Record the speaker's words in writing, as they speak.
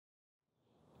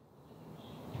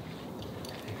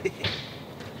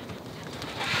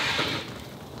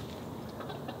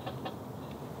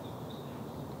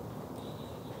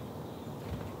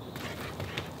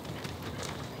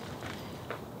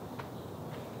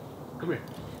Come here.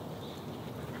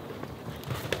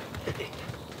 You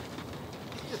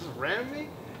just rammed me?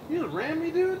 You just rammed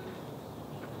me, dude?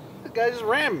 That guy just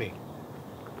rammed me.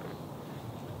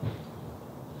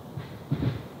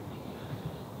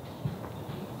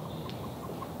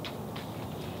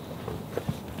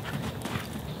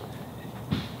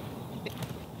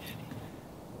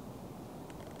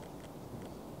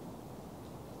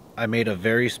 I made a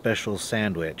very special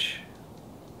sandwich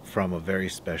from a very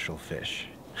special fish.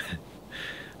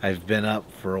 I've been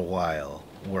up for a while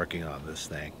working on this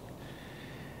thing,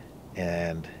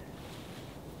 and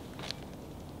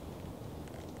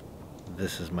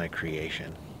this is my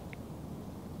creation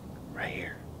right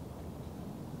here.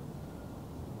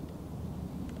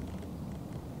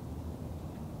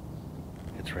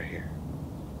 It's right here.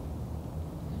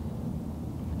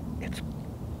 It's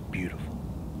beautiful.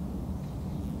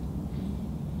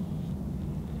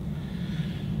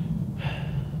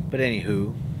 But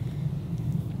anywho,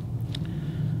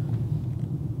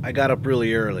 I got up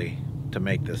really early to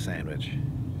make this sandwich.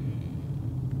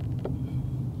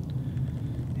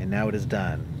 And now it is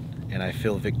done, and I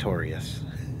feel victorious.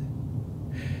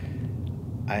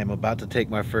 I am about to take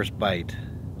my first bite,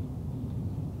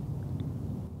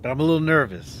 but I'm a little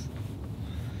nervous.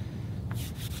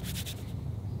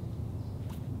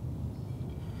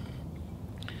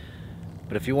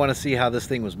 But if you want to see how this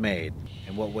thing was made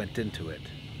and what went into it,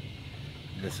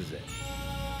 this is it.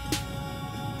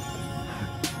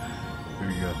 Here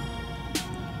we go.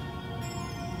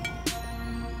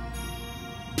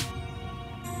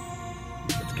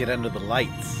 Let's get under the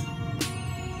lights.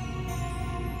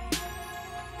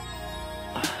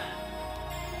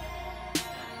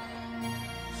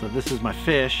 So this is my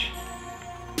fish.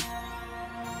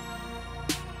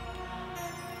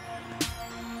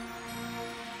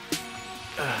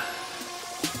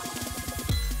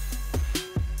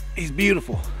 He's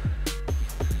beautiful.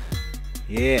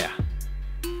 Yeah.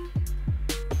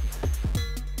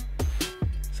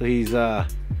 So he's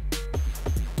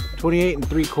 28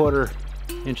 3/4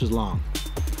 inches long.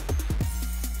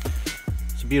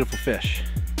 It's a beautiful fish.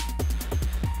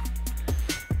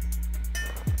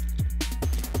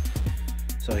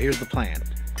 So here's the plan.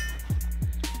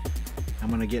 I'm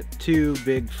gonna get 2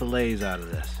 big fillets out of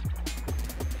this,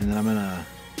 and then I'm gonna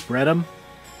bread them,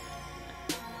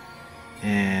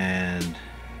 and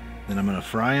then I'm gonna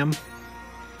fry them,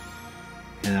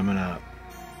 and I'm gonna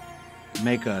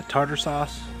make a tartar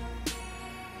sauce,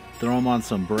 throw them on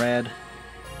some bread,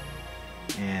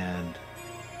 and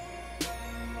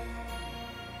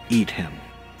eat him.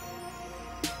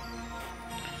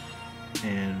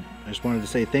 And I just wanted to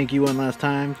say thank you one last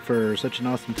time for such an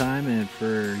awesome time and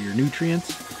for your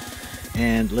nutrients,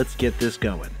 and let's get this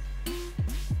going.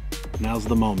 Now's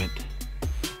the moment.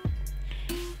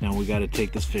 Now we got to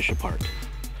take this fish apart,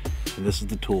 and this is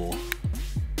the tool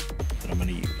that I'm going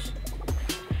to use.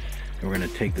 And we're going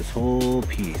to take this whole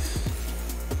piece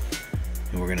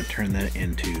and we're going to turn that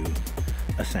into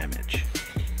a sandwich.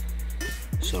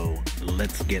 So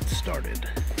let's get started.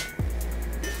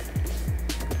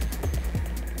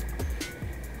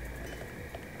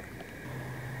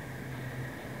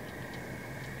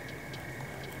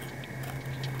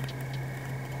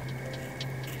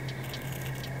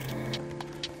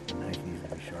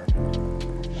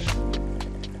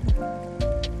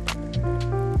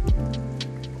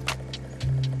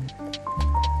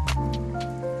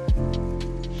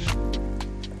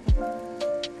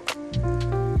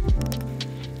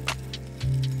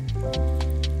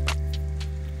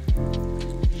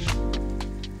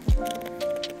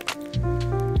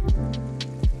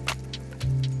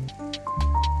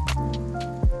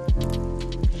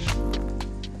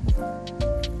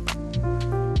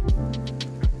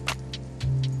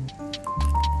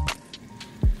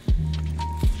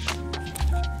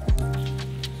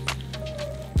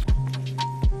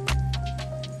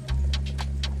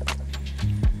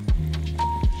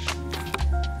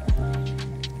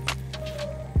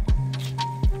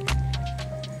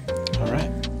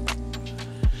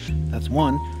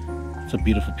 One, it's a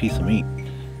beautiful piece of meat.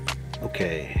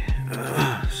 Okay,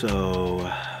 so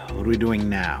what are we doing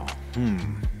now?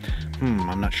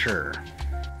 I'm not sure.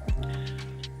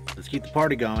 Let's keep the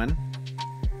party going.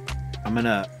 I'm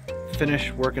gonna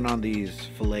finish working on these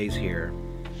fillets here.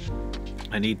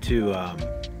 I need to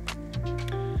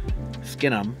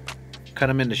skin them, cut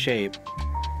them into shape,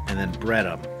 and then bread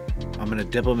them. I'm gonna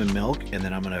dip them in milk, and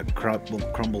then I'm gonna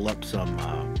crumble up some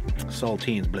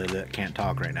saltines, can't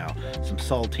talk right now, some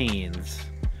saltines,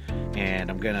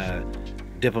 and I'm gonna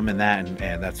dip them in that,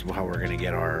 and that's how we're gonna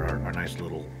get our nice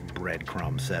little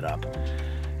breadcrumb set up.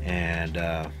 And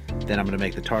then I'm gonna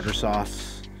make the tartar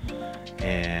sauce,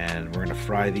 and we're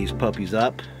fry these puppies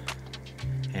up,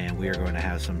 and we are going to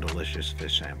have some delicious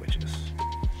fish sandwiches.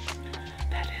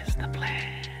 That is the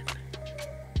plan.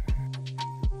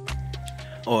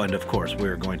 Oh, and of course,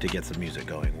 we're going to get some music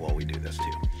going while we do this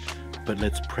too. But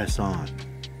let's press on.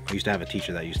 I used to have a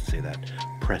teacher that used to say that.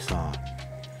 Press on.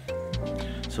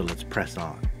 So let's press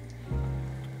on.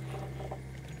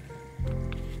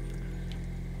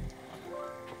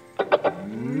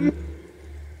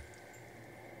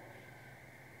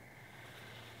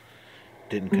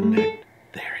 Didn't connect.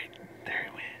 There it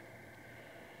went.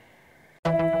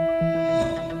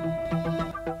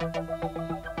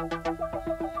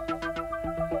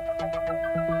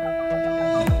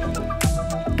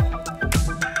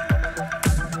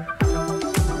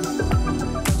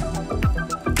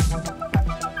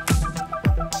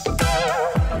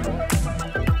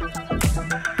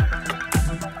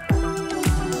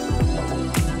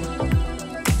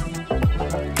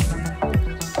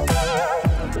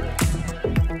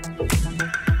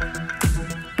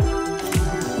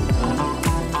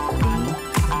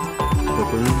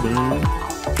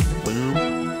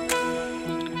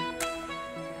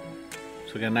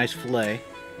 So we got a nice fillet.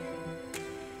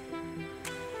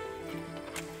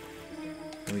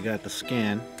 And we got the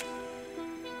skin.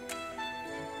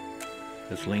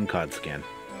 This lingcod skin.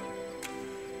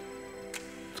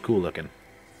 It's cool looking.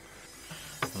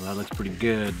 Well, that looks pretty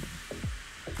good.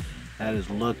 That is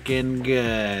looking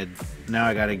good. Now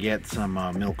I gotta get some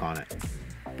milk on it.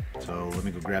 So let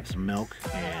me go grab some milk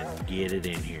and get it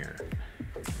in here.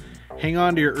 Hang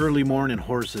on to your early morning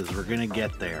horses. We're gonna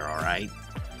get there, all right?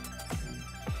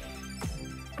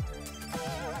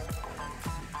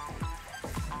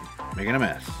 Making a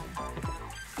mess.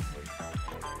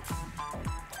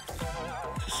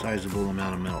 It's a sizable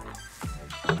amount of milk.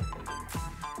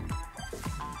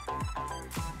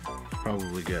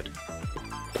 Probably good.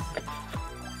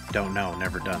 Don't know,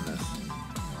 never done this.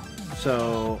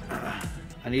 So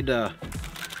I need to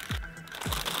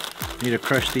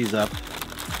crush these up.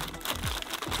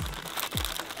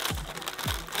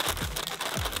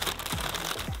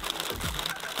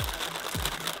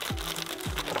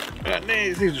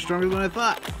 These are stronger than I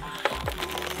thought.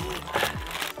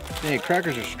 Hey,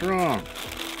 crackers are strong.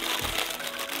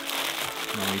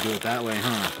 Oh, you do it that way,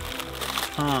 huh?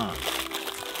 Huh.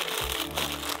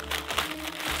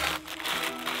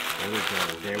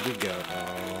 There we go.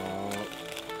 Oh,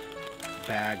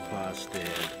 bag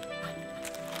busted.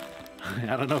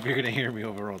 I don't know if you're gonna hear me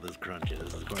over all this crunching.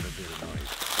 This is quite a bit of noise.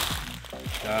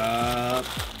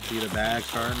 See the bag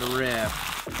starting to rip.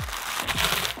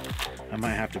 I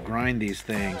might have to grind these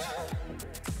things.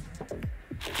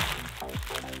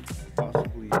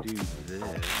 Possibly do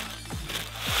this.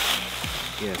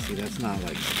 Yeah, see, that's not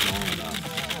like small enough.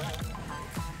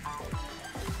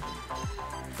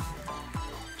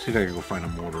 See if I can go find a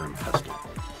mortar and pestle.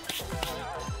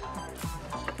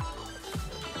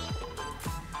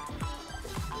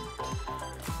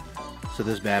 So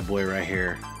this bad boy right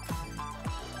here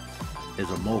is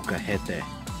a molcajete.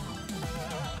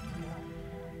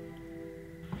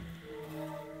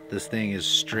 This thing is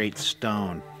straight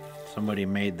stone. Somebody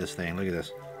made this thing. Look at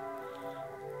this.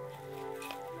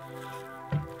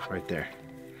 Right there.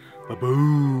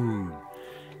 Ba-boom!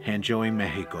 Hanchoing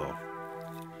Mexico.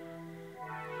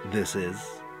 This is.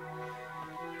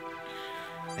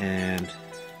 And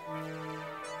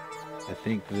I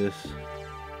think this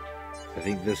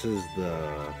is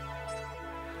the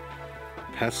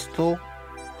pestle.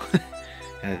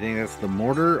 And I think that's the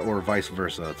mortar, or vice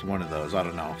versa. It's one of those. I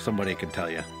don't know. Somebody can tell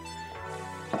you.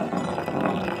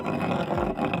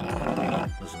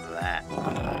 Listen to that.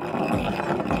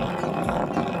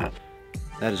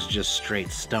 That is just straight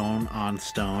stone on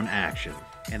stone action.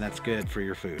 And that's good for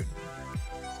your food.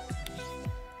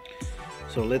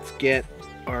 So let's get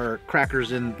our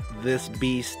crackers in this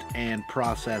beast and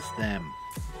process them.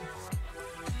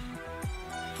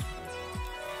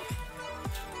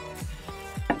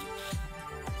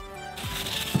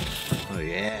 Oh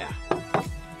yeah.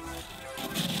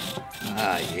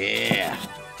 Ah yeah.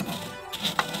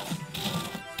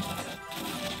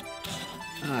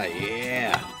 Ah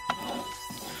yeah.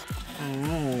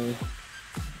 Oh.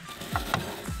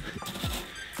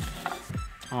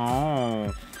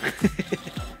 Oh.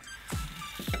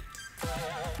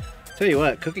 Tell you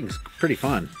what, cooking's pretty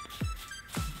fun.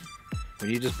 When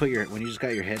you just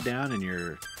got your head down and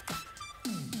you're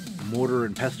mortar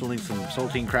and pestling some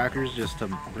saltine crackers just to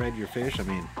bread your fish, I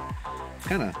mean, it's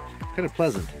kind of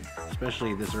pleasant,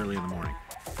 especially this early in the morning.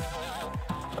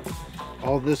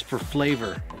 All this for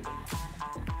flavor.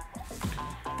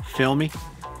 Feel me?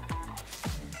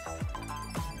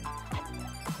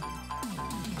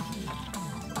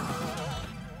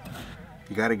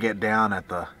 You got to get down at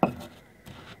the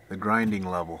grinding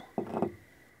level.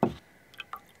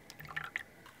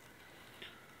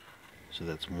 So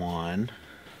that's 1.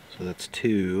 So that's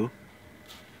 2.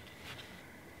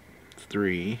 That's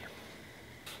 3.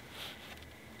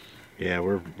 Yeah,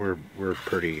 we're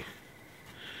pretty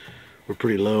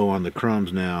low on the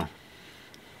crumbs now.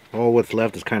 All what's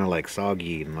left is kind of like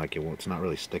soggy and like it's not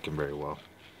really sticking very well.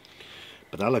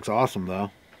 But that looks awesome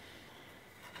though.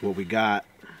 What we got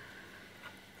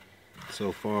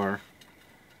so far,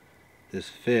 this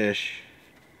fish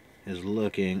is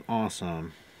looking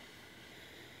awesome.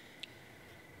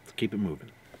 Let's keep it moving.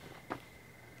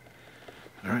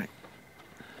 All right,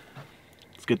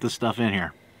 let's get this stuff in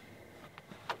here.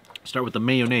 Start with the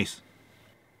mayonnaise.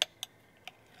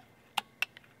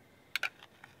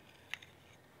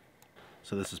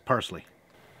 So this is parsley.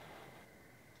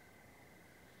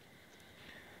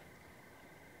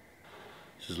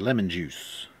 This is lemon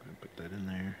juice. I'll put that in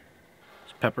there.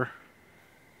 It's pepper.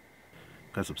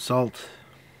 Got some salt.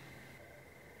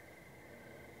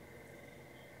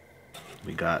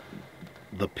 We got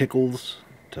the pickles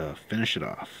to finish it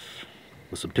off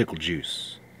with some pickle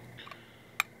juice.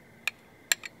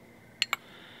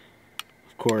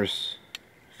 Of course,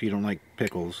 if you don't like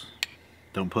pickles,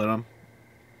 don't put them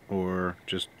or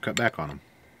just cut back on them.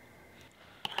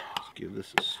 Let's give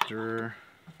this a stir.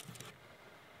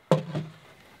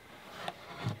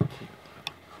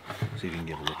 See if you can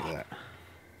get a look at that.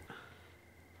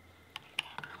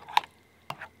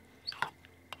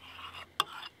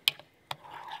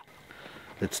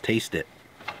 Let's taste it.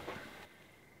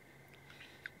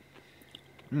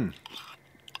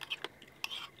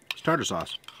 It's tartar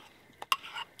sauce.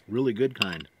 Really good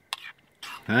kind.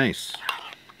 Nice.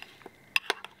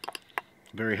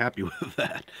 Very happy with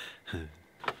that.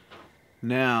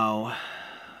 Now,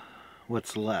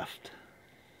 what's left?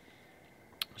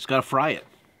 Just gotta fry it.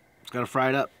 Just gotta fry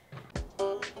it up.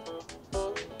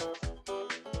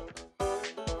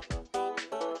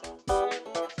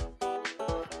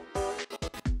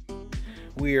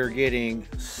 We are getting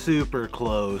super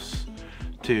close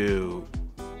to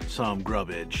some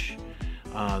grubbage.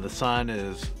 The sun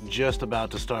is just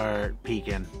about to start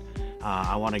peaking.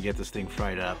 I want to get this thing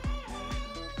fried up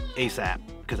ASAP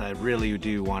because I really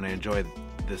do want to enjoy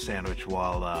this sandwich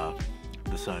while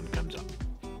the sun comes up.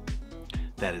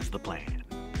 That is the plan.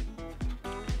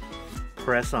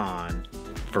 Press on.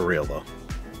 For real though.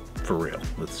 For real.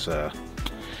 Let's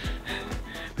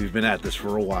we've been at this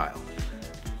for a while.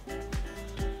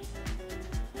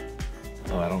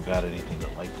 Oh, I don't got anything to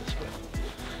light this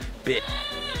with. Bit.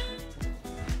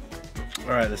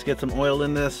 All right, let's get some oil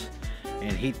in this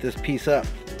and heat this piece up.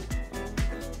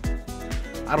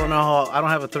 I don't know how, I don't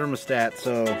have a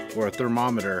thermostat, or a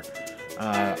thermometer.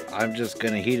 I'm just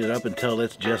gonna heat it up until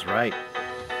it's just right.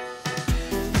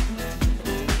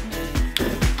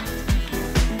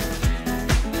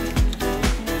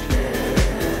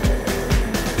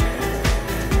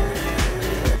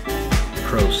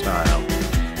 Pro style.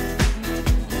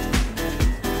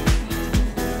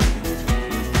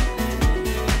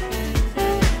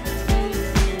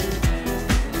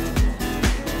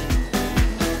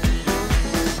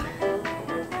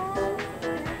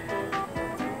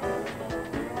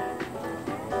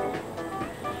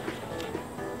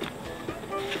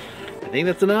 I think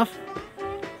that's enough.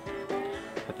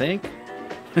 I think.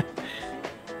 I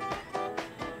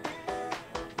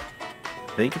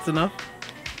think it's enough.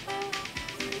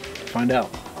 Find out.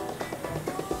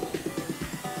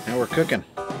 Now we're cooking.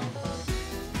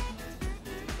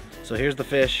 So here's the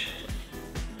fish.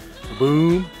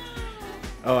 Boom.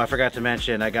 Oh, I forgot to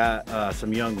mention I got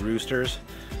some young roosters.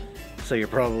 So you're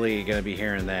probably gonna be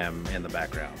hearing them in the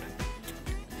background.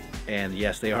 And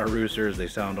yes, they are roosters. They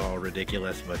sound all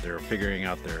ridiculous, but they're figuring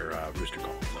out their rooster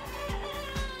calls.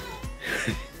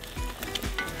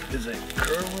 Is it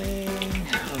curling?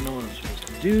 I don't know what I'm supposed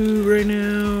to do right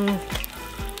now.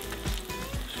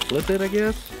 Flip it, I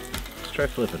guess. Let's try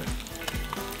flipping it.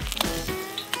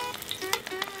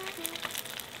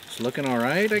 It's looking all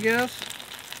right, I guess.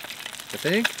 I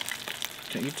think.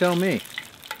 You tell me.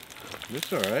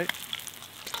 Looks all right.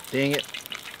 Dang it.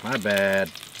 My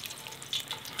bad.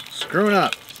 Screwing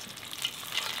up.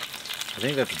 I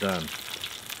think that's done.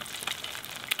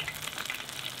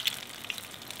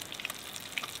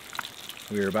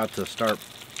 We're about to start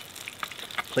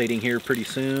plating here pretty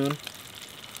soon.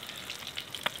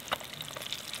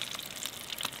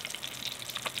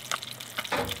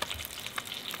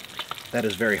 That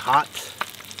is very hot.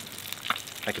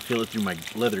 I can feel it through my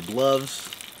leather gloves.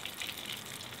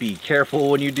 Be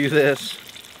careful when you do this.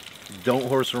 Don't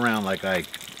horse around like I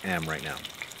am right now.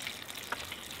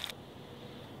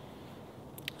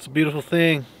 It's a beautiful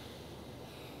thing.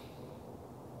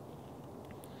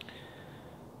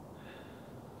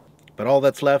 But all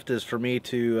that's left is for me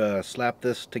to slap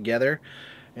this together,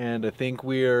 and I think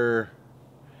we're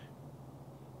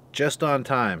just on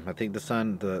time. I think the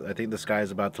sky is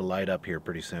about to light up here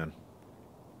pretty soon.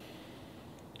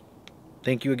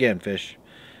 Thank you again, fish,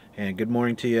 and good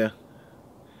morning to you.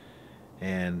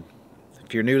 And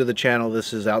if you're new to the channel,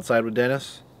 this is Outside with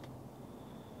Dennis,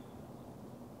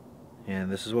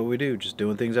 and this is what we do, just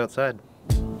doing things outside.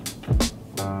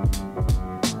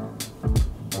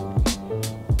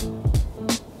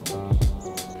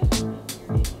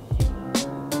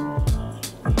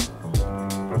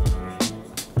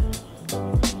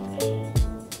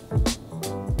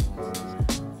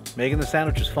 Making the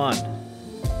sandwich is fun.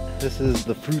 This is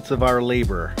the fruits of our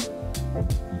labor.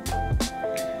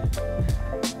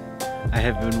 I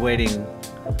have been waiting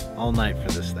all night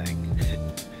for this thing.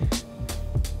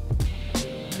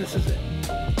 This is it.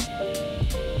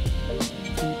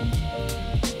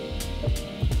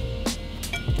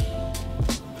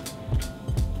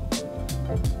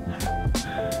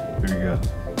 Here you go.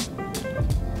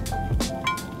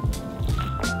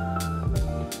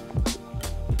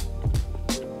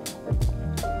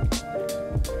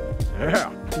 Yeah.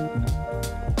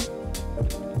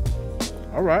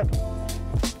 All right.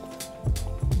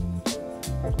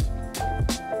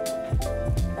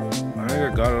 I think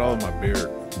I got it all in my beard.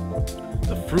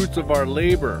 The fruits of our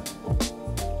labor.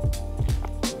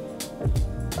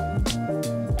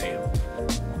 Damn.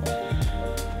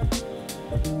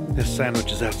 This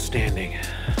sandwich is outstanding.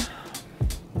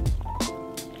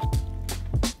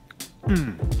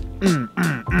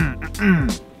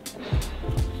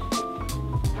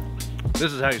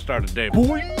 This is how you start a day,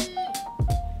 boy.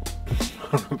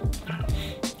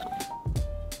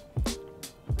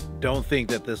 Don't think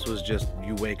that this was just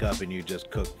you wake up and you just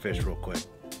cook fish real quick.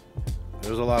 There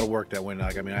was a lot of work that went.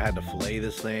 I had to fillet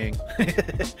this thing.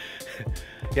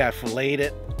 Yeah, I filleted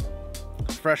it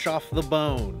fresh off the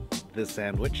bone, this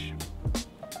sandwich.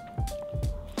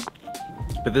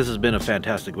 But this has been a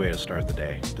fantastic way to start the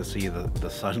day, to see the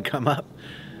sun come up.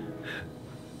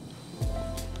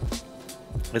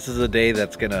 This is a day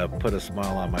that's gonna put a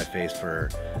smile on my face for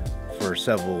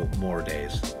several more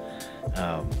days.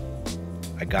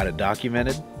 I got it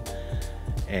documented,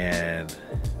 and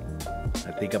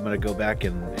I think I'm gonna go back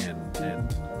and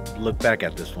look back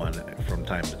at this one from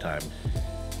time to time.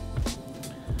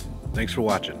 Thanks for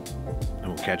watching, and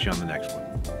we'll catch you on the next one.